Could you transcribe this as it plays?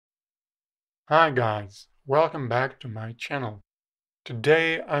Hi guys, welcome back to my channel.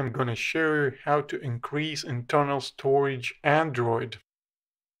 Today I'm gonna show you how to increase internal storage Android.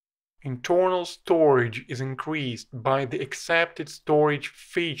 Internal storage is increased by the accepted storage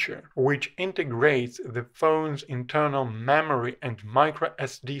feature, which integrates the phone's internal memory and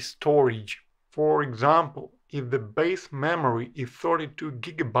microSD storage. For example, if the base memory is 32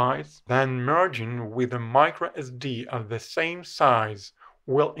 GB, then merging with a microSD of the same size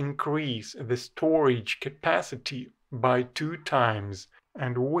will increase the storage capacity by 2 times,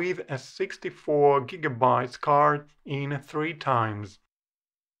 and with a 64 GB card in 3 times.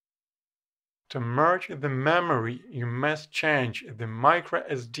 To merge the memory, you must change the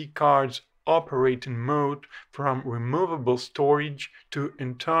microSD card's operating mode from removable storage to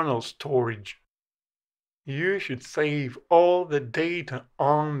internal storage. You should save all the data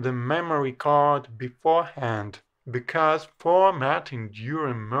on the memory card beforehand, because formatting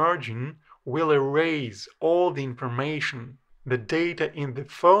during merging will erase all the information. The data in the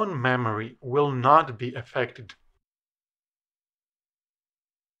phone memory will not be affected.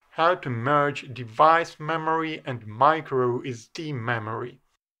 How to merge device memory and microSD memory.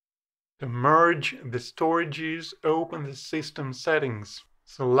 To merge the storages, open the System Settings.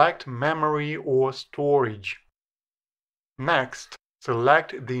 Select Memory or Storage. Next,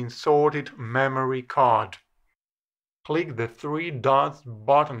 select the inserted memory card. Click the three dots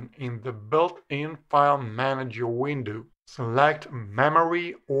button in the built-in File Manager window. Select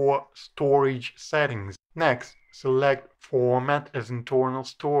Memory or Storage Settings. Next, select Format as internal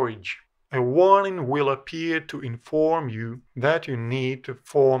storage. A warning will appear to inform you that you need to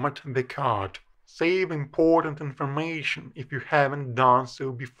format the card. Save important information if you haven't done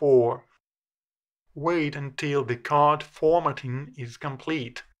so before. Wait until the card formatting is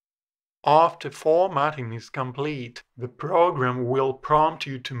complete. After formatting is complete, the program will prompt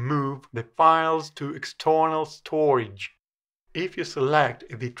you to move the files to external storage. If you select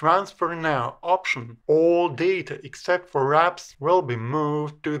the Transfer Now option, all data except for apps will be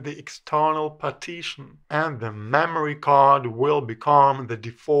moved to the external partition, and the memory card will become the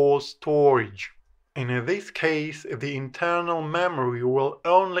default storage. In this case, the internal memory will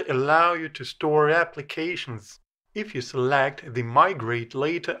only allow you to store applications. If you select the Migrate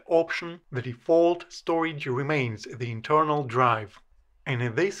Later option, the default storage remains the internal drive.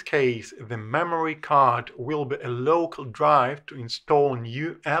 In this case, the memory card will be a local drive to install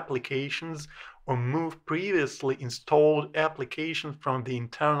new applications or move previously installed applications from the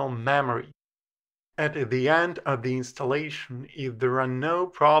internal memory. At the end of the installation, if there are no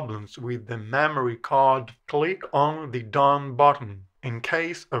problems with the memory card, click on the Done button. In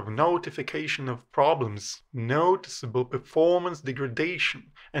case of notification of problems, noticeable performance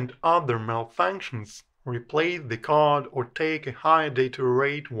degradation, and other malfunctions, replace the card or take a higher data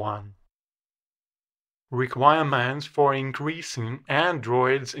rate one. Requirements for increasing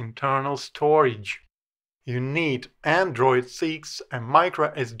Android's internal storage. You need Android 6, a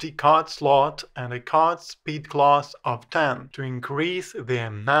microSD card slot, and a card speed class of 10 to increase the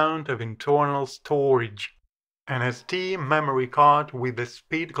amount of internal storage. An SD memory card with a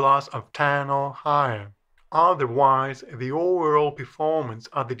speed class of 10 or higher. Otherwise, the overall performance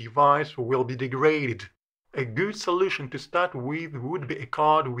of the device will be degraded. A good solution to start with would be a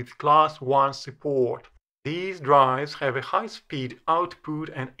card with Class 1 support. These drives have a high-speed output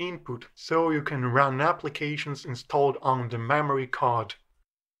and input, so you can run applications installed on the memory card.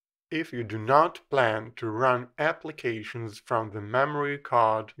 If you do not plan to run applications from the memory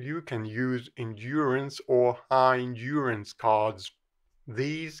card, you can use endurance or high-endurance cards.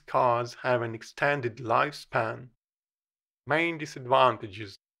 These cards have an extended lifespan. Main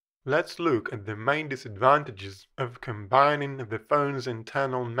disadvantages. Let's look at the main disadvantages of combining the phone's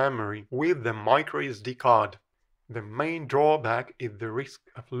internal memory with the microSD card. The main drawback is the risk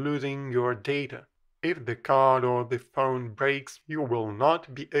of losing your data. If the card or the phone breaks, you will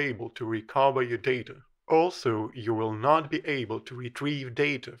not be able to recover your data. Also, you will not be able to retrieve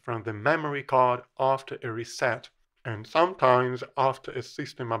data from the memory card after a reset, and sometimes after a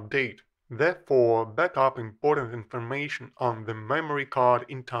system update. Therefore, back up important information on the memory card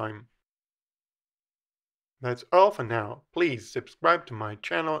in time. That's all for now. Please subscribe to my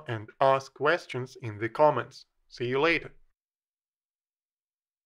channel and ask questions in the comments. See you later.